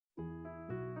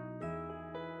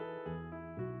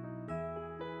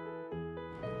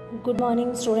Good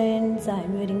morning students, I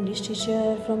am your English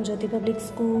teacher from Jyoti Public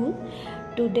School.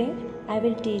 Today I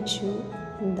will teach you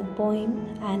the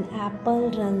poem An Apple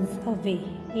Runs Away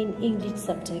in English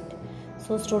subject.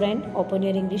 So student, open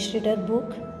your English reader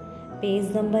book, page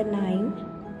number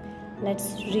 9.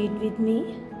 Let's read with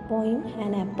me. Poem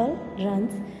An Apple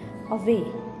Runs Away.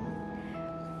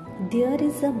 There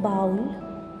is a bowl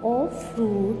of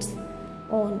fruits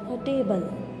on a table.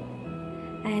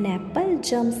 An apple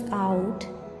jumps out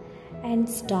and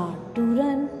starts to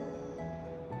run.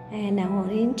 An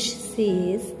orange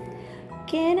says,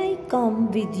 "Can I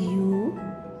come with you?"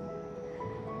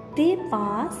 They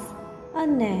pass a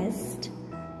nest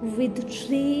with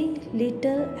 3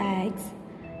 little eggs.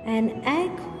 An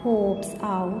egg hops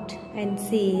out and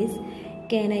says,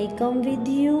 "Can I come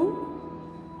with you?"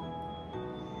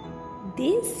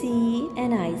 They see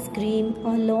an ice cream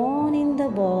alone in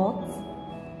the box.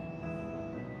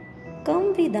 "Come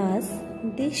with us,"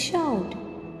 they shout.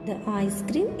 The ice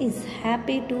cream is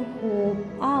happy to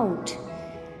hop out.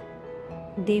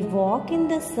 They walk in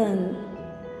the sun,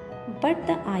 but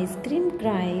the ice cream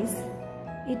cries,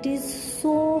 "It is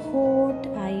so hot,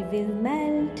 I will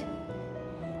melt."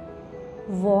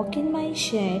 "Walk in my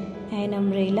shed," an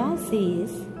umbrella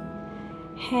says.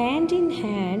 Hand in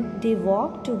hand they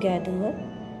walk together.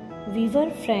 "We were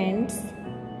friends,"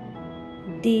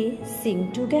 they sing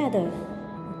together.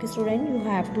 Okay student, you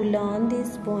have to learn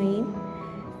this poem.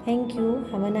 Thank you.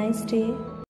 Have a nice day.